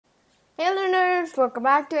Hey learners, welcome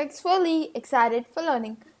back to X4ly, excited for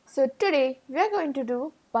learning. So today we are going to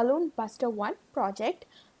do Balloon Buster-1 project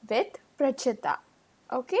with Prachita.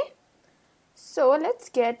 Okay, so let's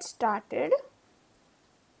get started.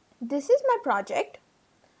 This is my project.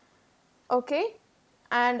 Okay,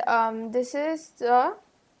 and this is the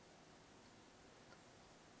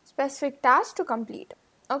specific task to complete.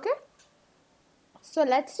 Okay, so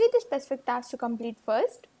let's read the specific task to complete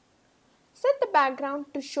first. Set the background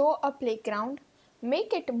to show a playground.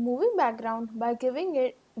 Make it a moving background by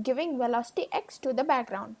giving velocity x to the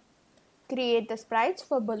background. Create the sprites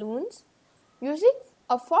for balloons. Using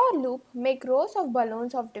a for loop, make rows of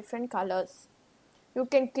balloons of different colors. You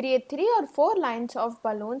can create 3 or 4 lines of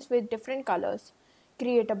balloons with different colors.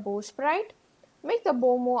 Create a bow sprite. Make the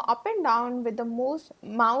bow move up and down with the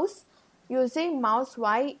mouse using mouse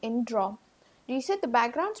Y in draw. Reset the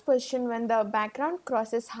background's position when the background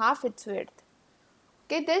crosses half its width.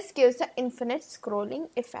 Okay, this gives an infinite scrolling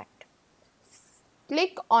effect.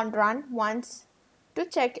 Click on run once to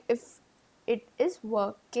check if it is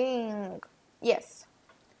working. Yes.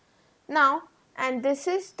 Now, and this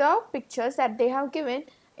is the pictures that they have given.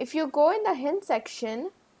 If you go in the hint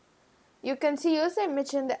section, you can see use the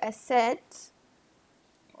image in the assets.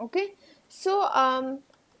 Okay, so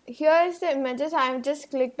here is the images. I have just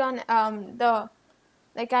clicked on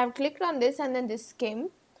I've clicked on this and then this came.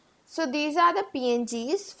 So these are the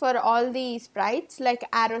PNGs for all the sprites, like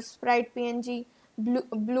arrow sprite PNG,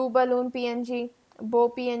 blue balloon PNG,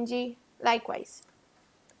 bow PNG, likewise.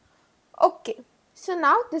 Okay, so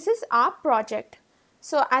now this is our project.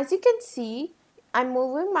 So as you can see, I'm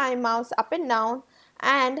moving my mouse up and down,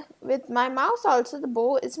 and with my mouse also the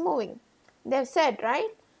bow is moving. They've said, right?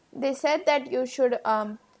 They said that you should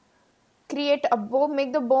create a bow,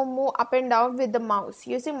 make the bow move up and down with the mouse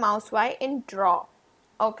using mouse Y in draw.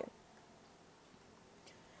 Okay.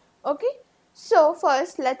 Okay, so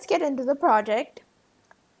first let's get into the project.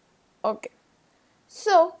 Okay,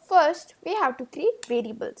 so first we have to create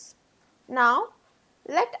variables. Now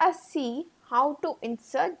let us see how to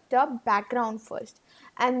insert the background first,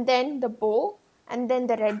 and then the bow, and then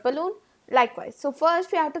the red balloon, likewise. So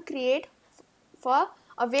first we have to create for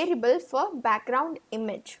a variable for background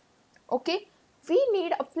image. Okay, we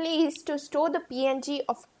need a place to store the PNG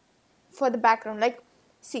for the background. Like,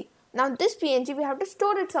 see, now this PNG we have to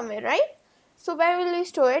store it somewhere, right? So where will we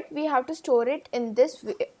store it? We have to store it in this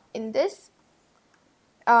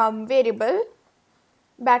variable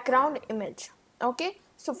background image. Okay,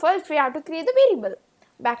 so first we have to create the variable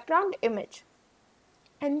background image,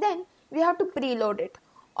 and then we have to preload it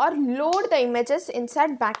or load the images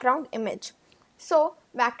inside background image. So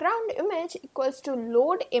background image equals to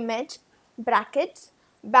load image brackets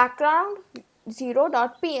background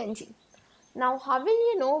 0.png. Now how will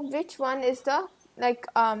you know which one is the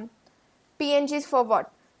PNGs for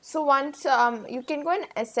what? So once you can go in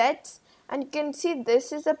assets and you can see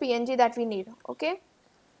this is the PNG that we need. Okay,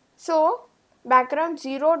 so background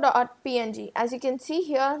 0.png, as you can see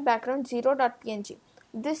here, background 0.png,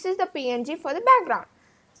 this is the PNG for the background,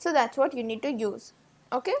 so that's what you need to use.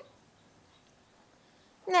 Okay,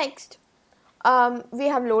 next we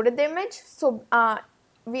have loaded the image, so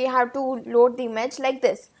we have to load the image like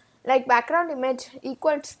this, like background image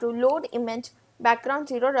equals to load image background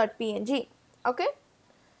 0.png. Okay,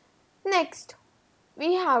 next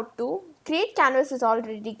we have to create canvas is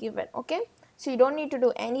already given. Okay, so you don't need to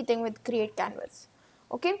do anything with create canvas.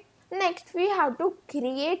 Okay, next we have to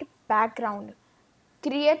create background,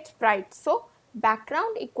 create sprite. So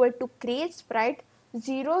background equal to create sprite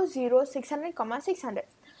 600, 600.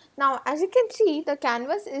 Now as you can see, the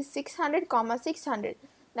canvas is 600, 600.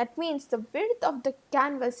 That means the width of the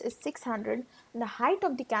canvas is 600 and the height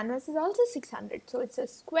of the canvas is also 600. So it's a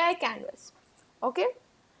square canvas. Okay,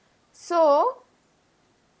 so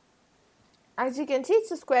as you can see,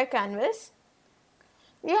 it's a square canvas.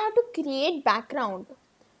 We have to create background.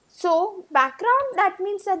 So background, that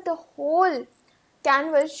means that the whole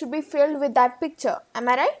canvas should be filled with that picture. Am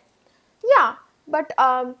I right? Yeah, but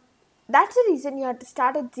that's the reason you have to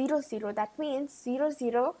start at 0, 0. That means 0,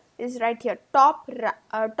 0 is right here, top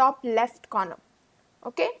left corner.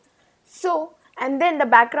 Okay, so and then the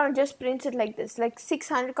background just prints it like this, like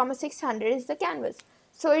 600, 600 is the canvas.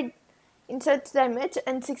 So it inserts the image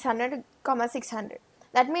and 600, 600.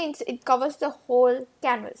 That means it covers the whole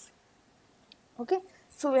canvas. Okay,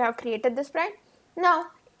 so we have created the sprite. Now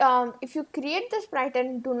if you create the sprite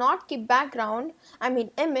and do not keep background,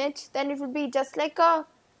 image, then it will be just like a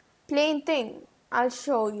plain thing. I'll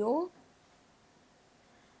show you.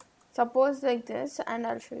 Suppose like this, and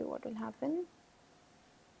I'll show you what will happen.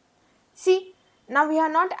 See, now we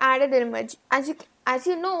have not added an image. As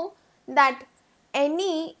you know, that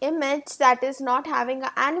any image that is not having an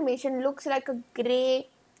animation looks like a gray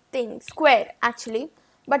thing, square actually,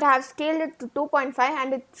 but I have scaled it to 2.5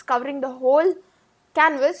 and it's covering the whole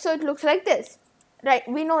canvas, so it looks like this, right?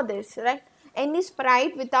 We know this, right? Any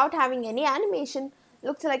sprite without having any animation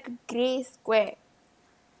looks like a gray square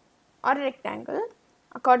or a rectangle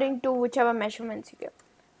according to whichever measurements you give.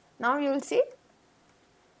 Now you will see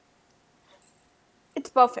it's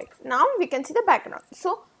perfect. Now we can see the background.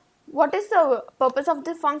 So what is the purpose of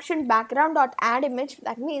the function background.addImage?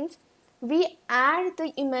 That means we add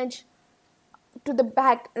the image to the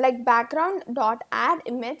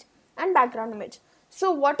background.addImage and background image.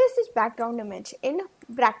 So what is this background image in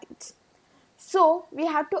brackets? So we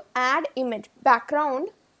have to add image,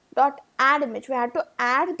 background.addImage. We have to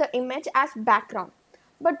add the image as background,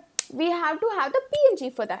 but we have to have the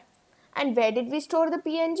PNG for that. And where did we store the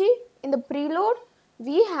PNG? In the preload,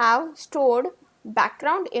 we have stored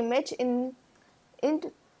background image we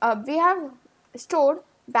have stored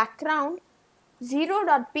background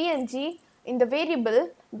 0.png in the variable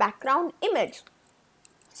background image.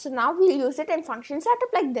 So now we'll use it in function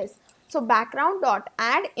setup like this. So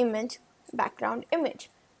background.addImage background image.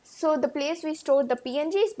 So the place we stored the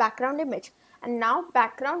PNG is background image, and now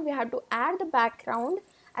background we have to add the background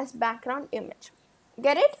as background image.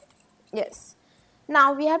 Get it? Yes.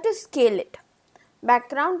 Now we have to scale it.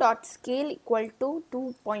 Background.scale equal to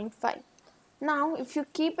 2.5. Now if you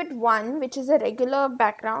keep it 1, which is a regular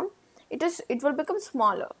background, it will become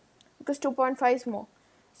smaller because 2.5 is more.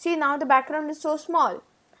 See, now the background is so small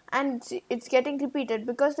and it's getting repeated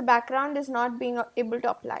because the background is not being able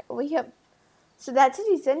to apply over here. So that's the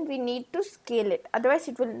reason we need to scale it, otherwise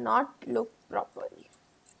it will not look properly.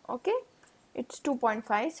 Okay, it's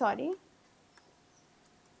 2.5, sorry,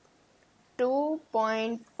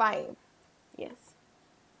 2.5. Yes,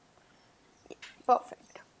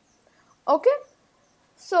 perfect. Okay,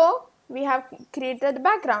 so we have created the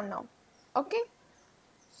background now. Okay,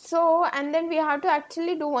 so and then we have to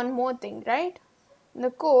actually do one more thing, right? In the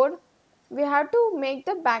code we have to make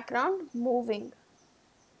the background moving.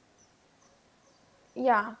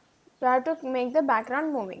 Yeah, we have to make the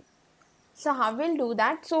background moving. So how we'll do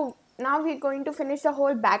that? So now we're going to finish the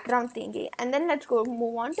whole background thingy, and then let's go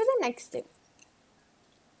move on to the next step.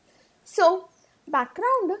 So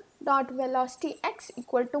background dot velocity x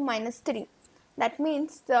equal to -3. That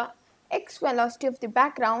means the x velocity of the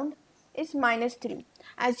background is -3.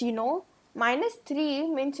 As you know, -3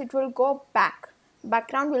 means it will go back.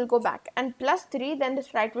 Background will go back, and +3 then the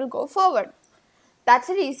sprite will go forward. That's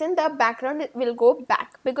the reason the background will go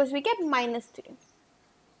back, because we get -3.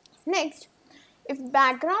 Next, if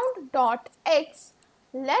background dot x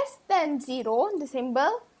less than 0, the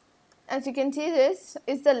symbol, as you can see, this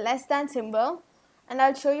is the less than symbol, and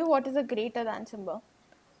I'll show you what is the greater than symbol.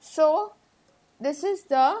 So this is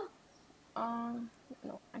the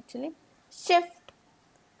shift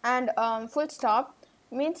and full stop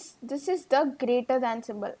means this is the greater than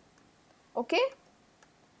symbol. Okay,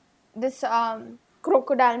 this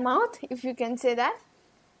crocodile mouth, if you can say that.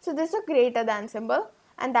 So this is a greater than symbol,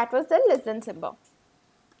 and that was the less than symbol.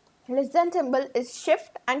 Less than symbol is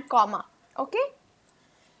shift and comma. Okay,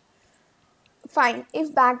 fine.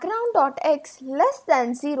 If background dot x less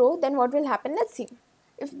than 0, then what will happen? Let's see.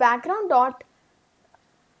 If background dot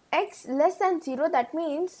x less than 0, that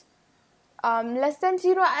means less than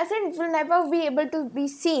 0 as in it will never be able to be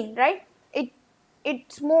seen, right?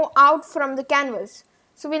 It's more out from the canvas,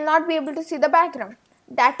 so we'll not be able to see the background.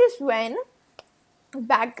 That is when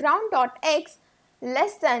background dot x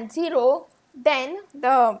less than 0, then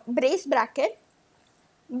the brace bracket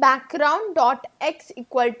background dot x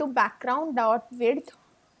equal to background dot width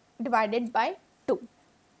divided by 2.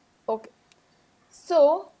 Okay,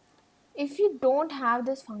 so if you don't have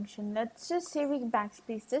this function, let's just say we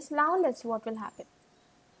backspace this. Now let's see what will happen.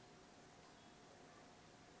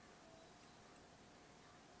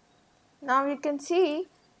 Now you can see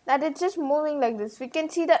that it's just moving like this. We can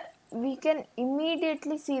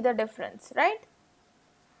immediately see the difference, right?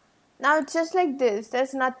 Now it's just like this.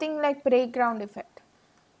 There's nothing like playground effect.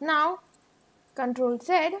 Now Control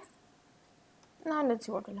Z. Now let's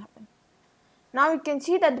see what will happen. Now you can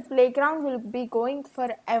see that the playground will be going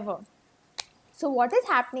forever. So what is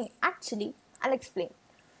happening? Actually, I'll explain.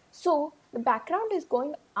 So the background is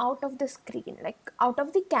going out of the screen, like out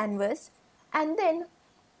of the canvas, and then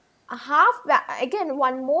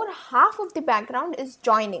one more half of the background is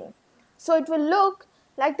joining. So it will look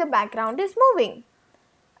like the background is moving.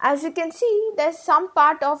 As you can see, there's some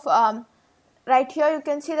part of right here. You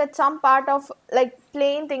can see that some part of like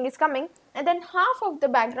plain thing is coming, and then half of the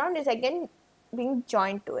background is again being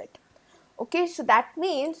joined to it. Okay, so that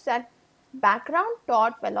means that background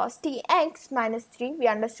dot velocity x minus 3, we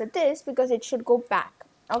understood this because it should go back.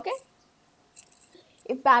 Okay,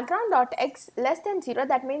 if background dot x less than 0,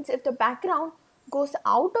 that means if the background goes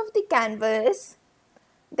out of the canvas,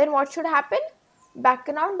 then what should happen?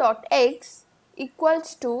 Background dot x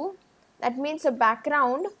equals to, that means the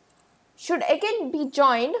background should again be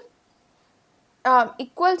joined,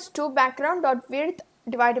 equals to background dot width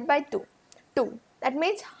divided by 2. That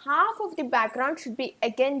means half of the background should be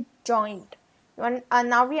again joined.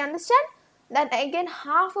 Now we understand that again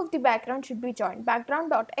half of the background should be joined.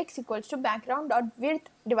 Background dot x equals to background dot width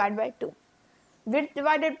divided by 2. Width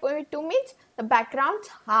divided by 2 means the background's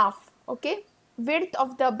half. Okay, width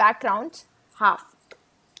of the background's half.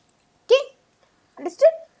 Okay,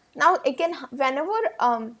 understood? Now again, whenever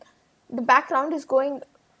the background is going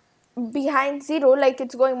behind 0, like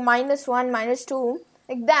it's going -1, -2,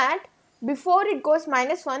 like that, before it goes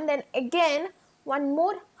 -1, then again one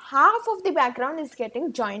more half of the background is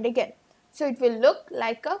getting joined again. So it will look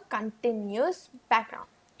like a continuous background.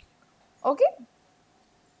 Okay.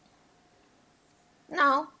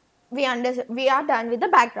 Now we are done with the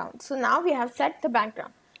background. So now we have set the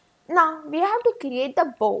background. Now we have to create the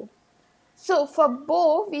bow. So for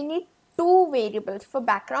bow we need two variables. For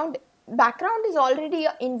background is already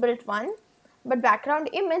an inbuilt one, but background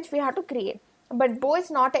image we have to create. But bow is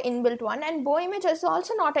not an inbuilt one, and bow image is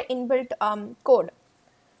also not an inbuilt code.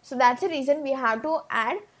 So that's the reason we have to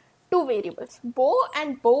add two variables, bow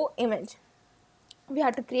and bow image. We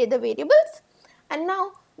have to create the variables, and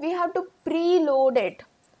now we have to preload it.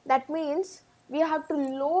 That means we have to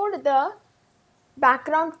load the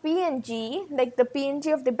background PNG, like the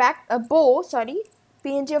PNG of the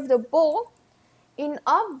PNG of the bow in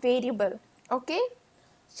a variable. Okay,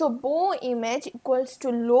 so bow image equals to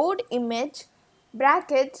load image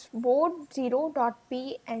brackets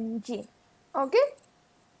bow0.png. Okay,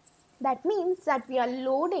 that means that we are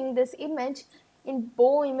loading this image in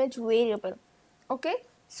bow image variable. Okay,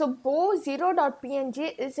 so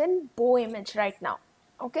bow0.png is in bow image right now.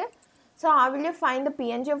 Okay, so how will you find the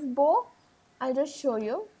PNG of bow? I'll just show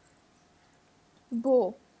you.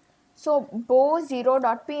 Bow. So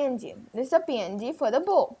bow0.png. This is a PNG for the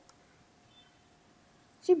bow.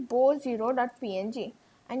 See, bow0.png,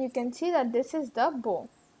 and you can see that this is the bow.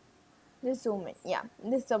 Just zoom in. Yeah,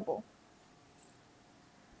 this is the bow.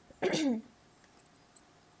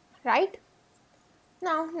 Right?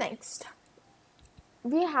 Now next,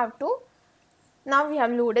 we have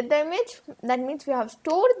loaded the image. That means we have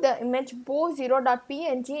stored the image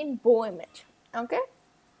bow0.png in bow image. Okay,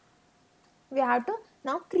 we have to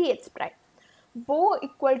now create sprite. Bow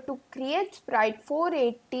equal to create sprite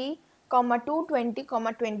 480, 220,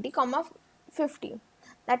 20, 50.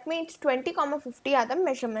 That means 20, 50 are the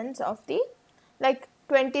measurements of the, like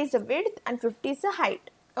 20 is the width and 50 is the height.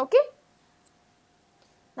 Okay,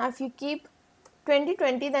 now if you keep 20,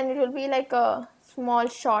 20, then it will be like a small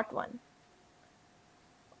short one.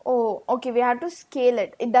 Oh, okay, we have to scale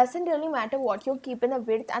it. It doesn't really matter what you keep in the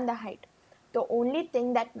width and the height. The only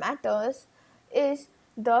thing that matters is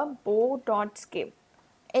the bow dot scale.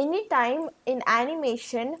 Anytime in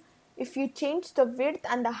animation, if you change the width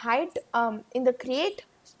and the height in the create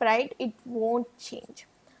sprite, it won't change.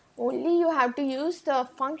 Only you have to use the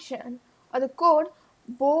function or the code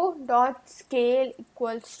bow dot scale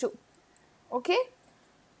equals to. Okay,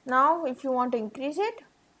 now if you want to increase it,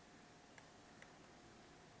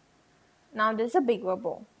 now this is a bigger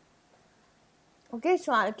bow. Okay,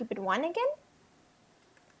 so I'll keep it 1 again.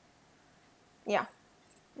 Yeah,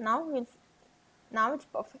 now it's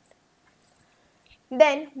perfect.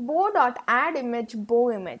 Then bow dot add image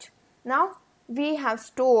bow image. Now we have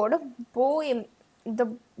stored the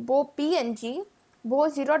bow PNG,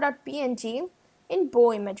 bow0.png in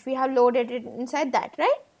bow image. We have loaded it inside that,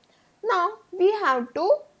 right? Now we have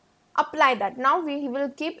to apply that. Now we will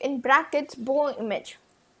keep in brackets bow image.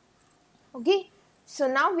 Okay, so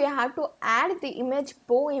now we have to add the image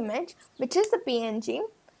bow image, which is the PNG,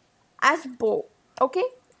 as bow. Okay,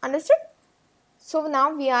 understood? So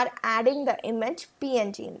now we are adding the image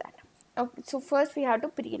PNG in that. Okay, so first we have to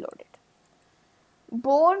preload it.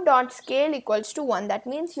 Bow dot scale equals to 1. That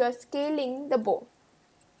means you are scaling the bow.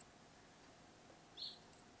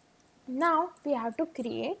 Now we have to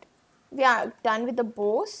create. We are done with the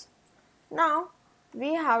bows. Now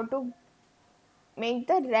we have to make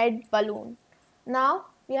the red balloon. Now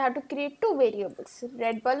we have to create two variables,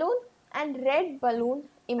 red balloon and red balloon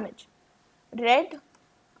image. Red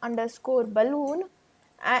underscore balloon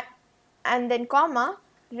and then comma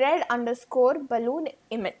red underscore balloon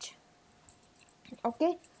image.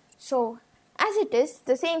 Okay, so as it is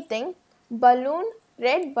the same thing, balloon,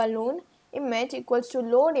 red balloon image equals to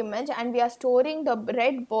load image, and we are storing the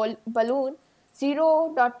red balloon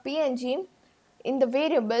 0.png in the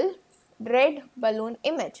variable red balloon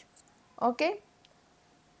image. Okay.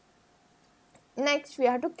 Next we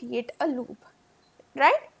have to create a loop,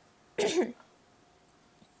 right?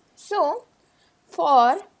 So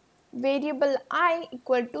for variable I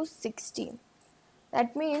equal to 60,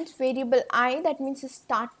 that means variable I, that means the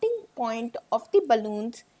starting point of the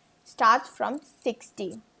balloons starts from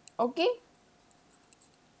 60. Okay.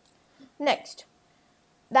 Next,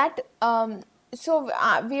 that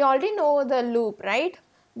we already know the loop, right?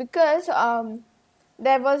 Because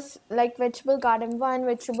there was like vegetable garden 1,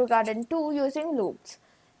 vegetable garden 2 using loops,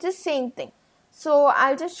 just same thing. So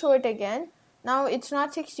I'll just show it again. Now it's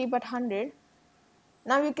not 60 but 100.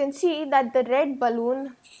 Now you can see that the red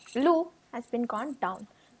balloon loop has been gone down.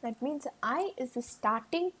 That means I is the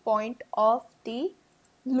starting point of the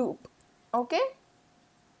loop. Okay.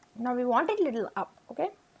 Now we want it little up. Okay.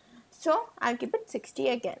 So I'll keep it 60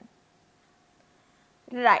 again.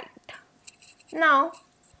 Right. Now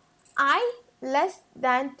I less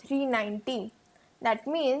than 390. That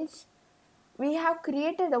means we have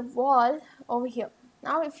created a wall over here.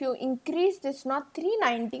 Now if you increase this, not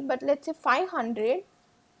 390 but let's say 500,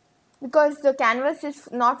 because the canvas is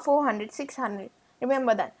not 400, 600.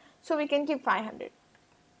 Remember that. So we can keep 500.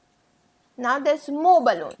 Now there's more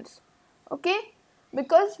balloons. Okay.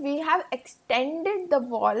 Because we have extended the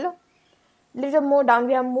wall little more down.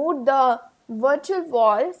 We have moved the virtual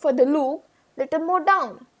wall for the loop little more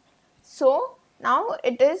down. So now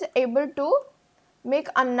it is able to make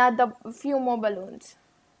another few more balloons.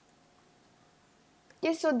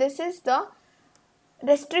 Okay, so this is the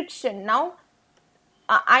restriction. Now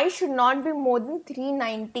I should not be more than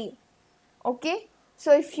 390. Okay,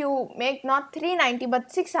 so if you make not 390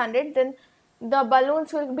 but 600, then the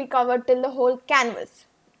balloons will be covered till the whole canvas.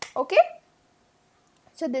 Okay,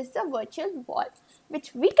 so this is a virtual wall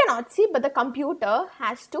which we cannot see, but the computer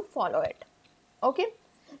has to follow it. Okay,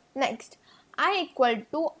 next, I equal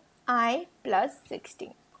to I plus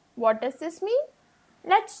 60. What does this mean?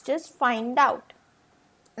 Let's just find out.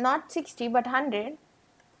 Not 60 but 100.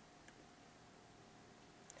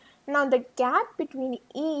 Now the gap between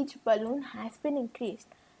each balloon has been increased.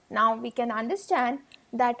 Now we can understand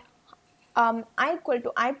that I equal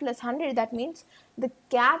to I plus 100. That means the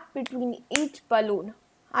gap between each balloon.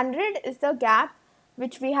 100 is the gap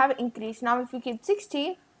which we have increased. Now if we keep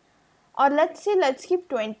 60, or let's keep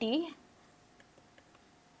 20,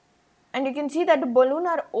 and you can see that the balloon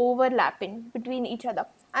are overlapping between each other,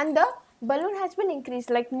 and the balloon has been increased,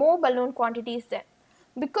 like more balloon quantity is there,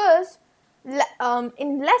 because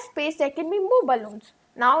in less space there can be more balloons.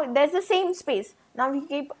 Now there's the same space. Now we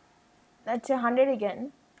keep, let's say 100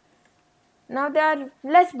 again. Now there are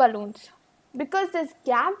less balloons because this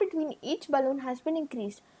gap between each balloon has been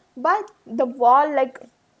increased, but the wall, like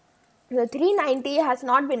the 390, has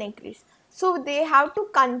not been increased. So they have to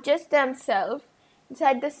congest themselves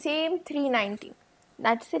inside the same 390.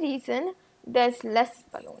 That's the reason there's less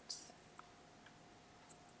balloons.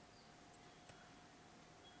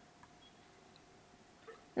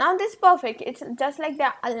 Now this is perfect. It's just like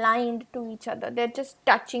they're aligned to each other. They're just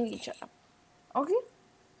touching each other. Okay.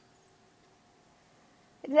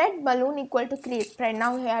 Red balloon equal to create sprite.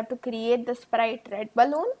 Now we have to create the sprite red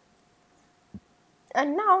balloon.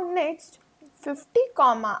 And now next, 50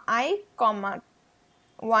 comma I comma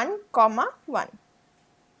 1 comma 1.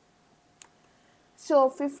 So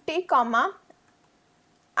 50 comma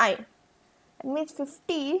I. That means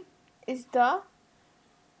 50 is the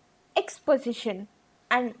X position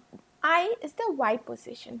and I is the Y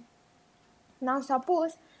position. Now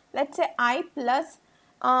suppose, let's say I plus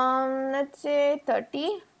let's say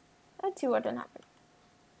 30. Let's see what will happen.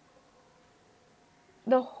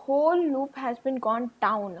 The whole loop has been gone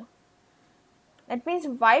down. That means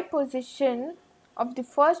Y position of the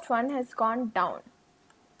first one has gone down.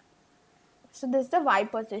 So this is the Y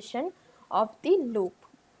position of the loop.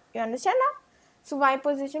 You understand now? So Y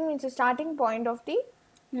position means the starting point of the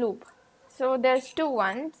loop. So there's two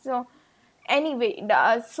ones. So anyway,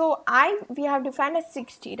 so I we have defined as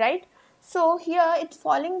 60, right? So here it's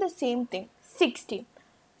following the same thing, 60.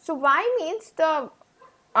 So Y means the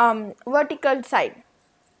vertical side.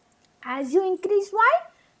 As you increase Y,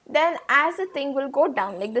 then as the thing will go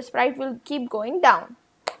down, like the sprite will keep going down.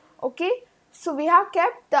 Okay, so we have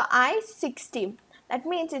kept the I 60. That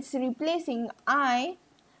means it's replacing I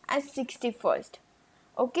as 60 first.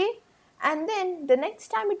 Okay, and then the next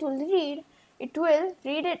time it will read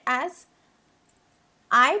it as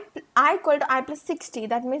I equal to I plus 60.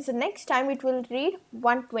 That means the next time it will read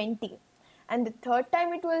 120. And the third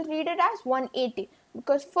time it will read it as 180.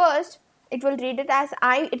 Because first it will read it as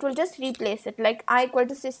I, it will just replace it like I equal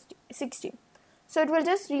to 60. So it will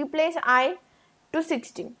just replace I to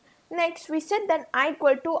 60. Next we said that I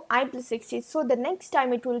equal to I plus 60. So the next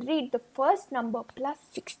time it will read the first number plus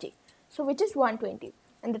 60. So which is 120.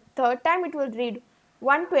 And the third time it will read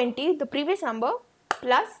 120, the previous number,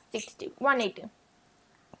 plus 60, 180.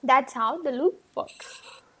 That's how the loop works.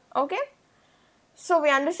 Okay. So we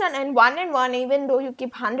understand, and 1, even though you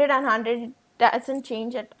keep 100 and 100, it doesn't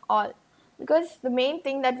change at all. Because the main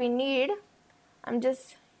thing that we need,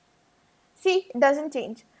 see, it doesn't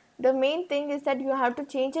change. The main thing is that you have to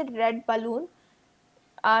change a red balloon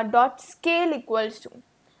dot scale equals to.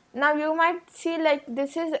 Now you might see like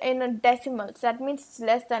this is in a decimals, that means it's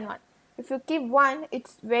less than 1. If you keep 1,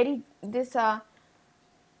 it's very, this is a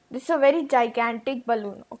very gigantic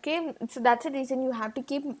balloon, okay? So that's the reason you have to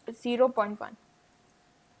keep 0.1.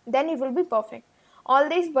 Then it will be perfect. All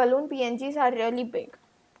these balloon PNGs are really big.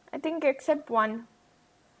 I think except one.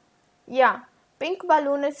 Yeah, pink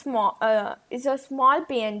balloon is small. Is a small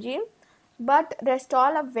PNG, but rest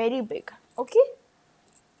all are very big. Okay,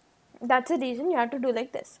 that's the reason you have to do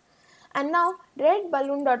like this. And now red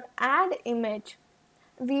balloon dot add image.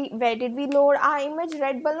 Where did we load our image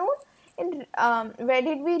red balloon? In where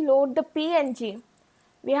did we load the PNG?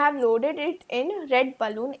 We have loaded it in red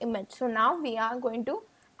balloon image. So now we are going to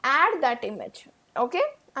add that image. Okay,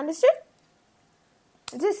 understood?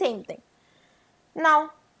 It's the same thing.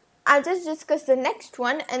 Now I'll just discuss the next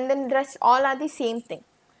one, and then rest all are the same thing.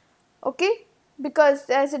 Okay, because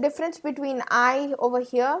there's a difference between I over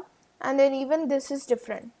here, and then even this is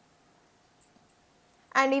different,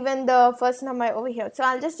 and even the first number over here. So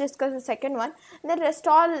I'll just discuss the second one, and then rest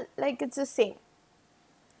all like it's the same.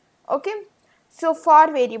 Okay, so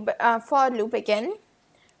for variable for loop again,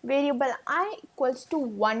 variable I equals to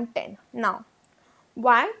 110. Now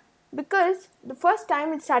why? Because the first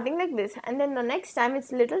time it's starting like this, and then the next time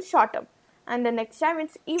it's little shorter, and the next time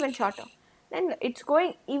it's even shorter, then it's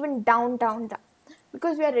going even down,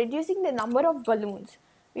 because we are reducing the number of balloons.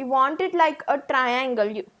 We want it like a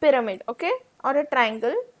triangle, pyramid, okay, or a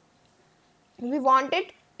triangle. We want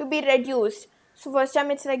it to be reduced. So first time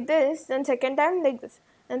it's like this, then second time like this,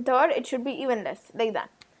 and third it should be even less, like that.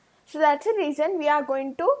 So that's the reason we are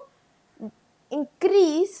going to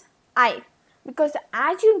increase I, because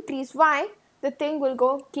as you increase Y, the thing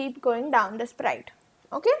will keep going down, the sprite.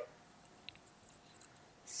 Okay.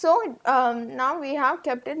 So now we have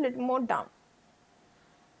kept it a little more down,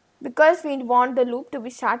 because we want the loop to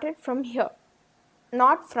be started from here,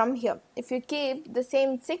 not from here. If you keep the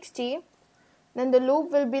same 60, then the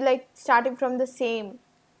loop will be like starting from the same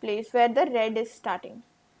place where the red is starting.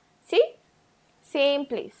 See, same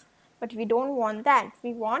place. But we don't want that.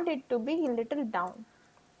 We want it to be a little down.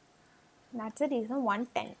 That's the reason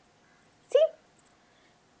 110. See?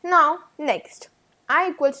 Now, next. I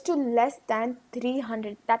equals to less than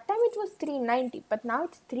 300. That time it was 390, but now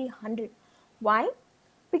it's 300. Why?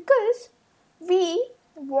 Because we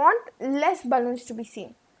want less balloons to be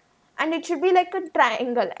seen. And it should be like a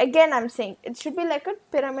triangle. Again, I'm saying it should be like a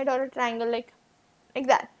pyramid or a triangle, like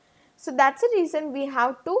that. So that's the reason we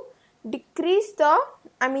have to decrease the,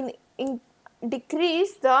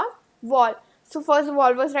 decrease the wall. So first the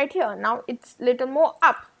wall was right here. Now it's little more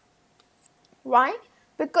up. Why?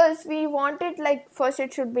 Because we want it like, first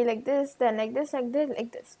it should be like this, then like this, like this,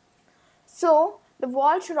 like this. So the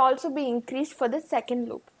wall should also be increased for the second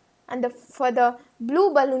loop. And for the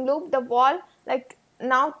blue balloon loop, the wall, like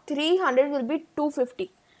now 300 will be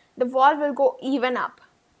 250. The wall will go even up.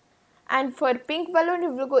 And for pink balloon,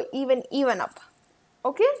 it will go even up.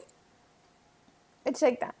 Okay? It's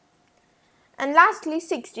like that. And lastly,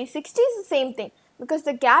 60. 60 is the same thing, because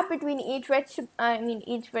the gap between each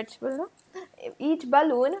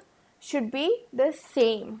balloon should be the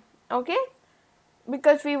same. Okay?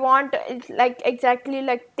 Because we want it like exactly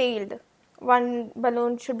like tailed. One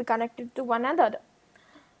balloon should be connected to one another.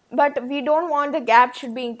 But we don't want the gap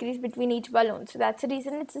should be increased between each balloon. So that's the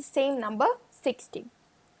reason it's the same number, 60.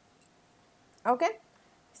 Okay?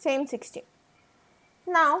 Same 60.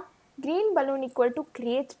 Now, green balloon equal to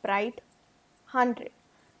create sprite 100.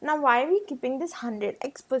 Now, why are we keeping this 100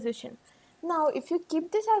 X position? Now, if you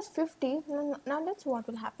keep this as 50, now that's what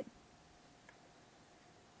will happen.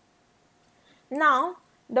 Now,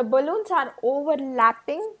 the balloons are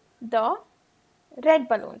overlapping the red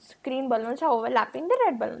balloons. Green balloons are overlapping the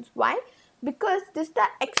red balloons. Why? Because this is the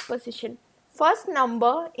X position. First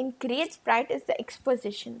number in create sprite is the X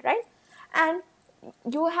position, right? And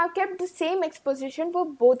you have kept the same X position for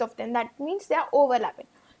both of them. That means they are overlapping.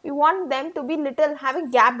 We want them to be little, have a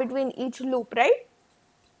gap between each loop, right?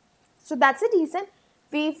 So that's the reason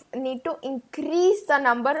we need to increase the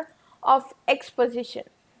number of X position.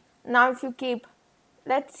 Now if you keep,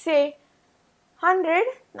 let's say 100,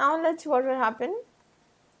 now let's see what will happen.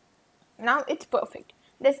 Now it's perfect.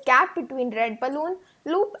 There's gap between red balloon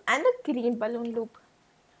loop and the green balloon loop.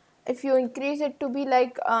 If you increase it to be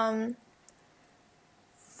like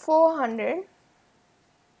 400,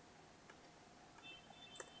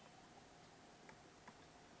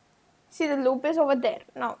 see the loop is over there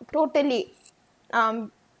now, totally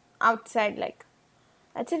outside, like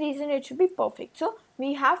that's the reason it should be perfect. So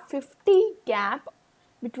we have 50 gap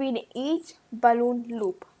between each balloon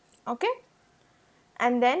loop. Okay,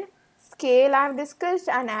 and then scale I have discussed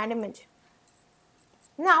and add image.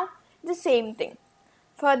 Now the same thing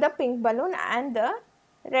for the pink balloon and the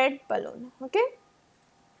red balloon. Okay,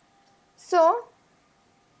 so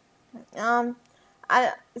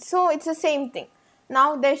so it's the same thing.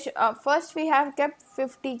 Now first we have kept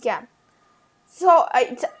 50 gap. So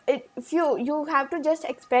if you have to just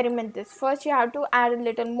experiment this. First you have to add a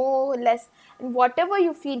little more, less, and whatever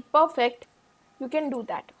you feel perfect, you can do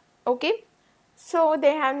that. Okay, so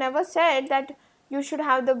they have never said that you should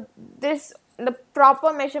have the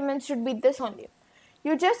proper measurements should be this only.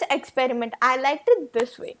 You just experiment. I liked it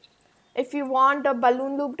this way. If you want the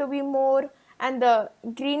balloon loop to be more and the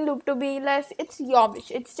green loop to be less, it's your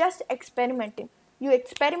wish. It's just experimenting. You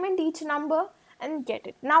experiment each number and get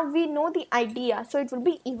it. Now we know the idea, so it will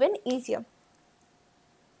be even easier.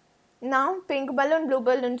 Now pink balloon, blue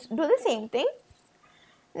balloons do the same thing.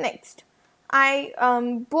 Next,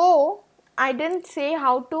 bow, I didn't say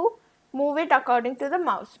how to move it according to the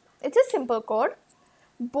mouse. It's a simple code.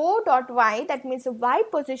 Bow.y, that means the y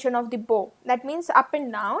position of the bow, that means up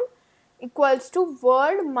and down, equals to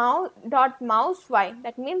world mouse y,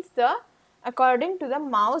 that means the according to the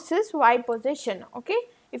mouse's y position. Okay,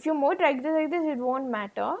 if you move like this, it won't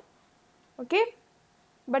matter. Okay,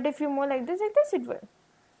 but if you move like this, it will.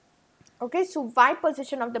 Okay, so y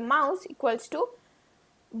position of the mouse equals to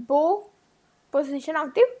bow position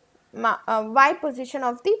of the y position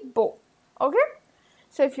of the bow. Okay,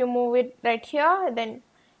 so if you move it right here, then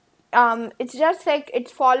it's just like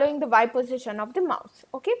it's following the y position of the mouse.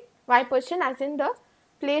 Okay, y position as in the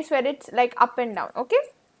place where it's like up and down. Okay,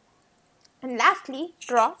 and lastly,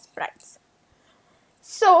 draw sprites.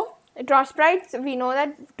 So draw sprites, we know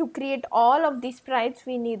that to create all of these sprites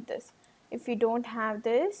we need this. If we don't have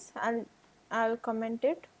this, I'll comment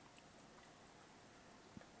it,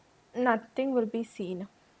 nothing will be seen.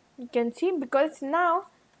 You can see, because now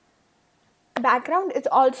background is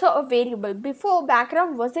also a variable. Before,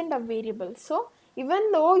 background wasn't a variable, so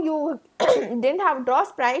even though you didn't have draw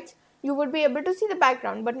sprites, you would be able to see the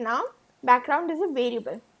background, but now background is a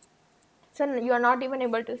variable, so you are not even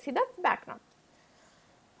able to see the background.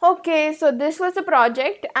 Okay, so this was the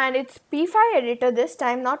project, and it's P5 editor this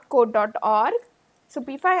time, not code.org. So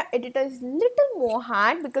P5 editor is little more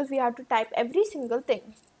hard because we have to type every single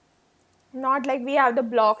thing, not like we have the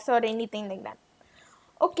blocks or anything like that.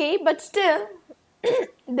 Okay, but still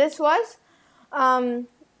this was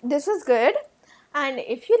good. And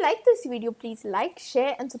if you like this video, please like,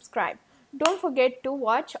 share and subscribe. Don't forget to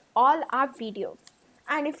watch all our videos.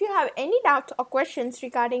 And if you have any doubts or questions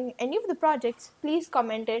regarding any of the projects, please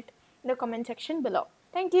comment it in the comment section below.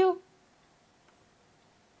 Thank you.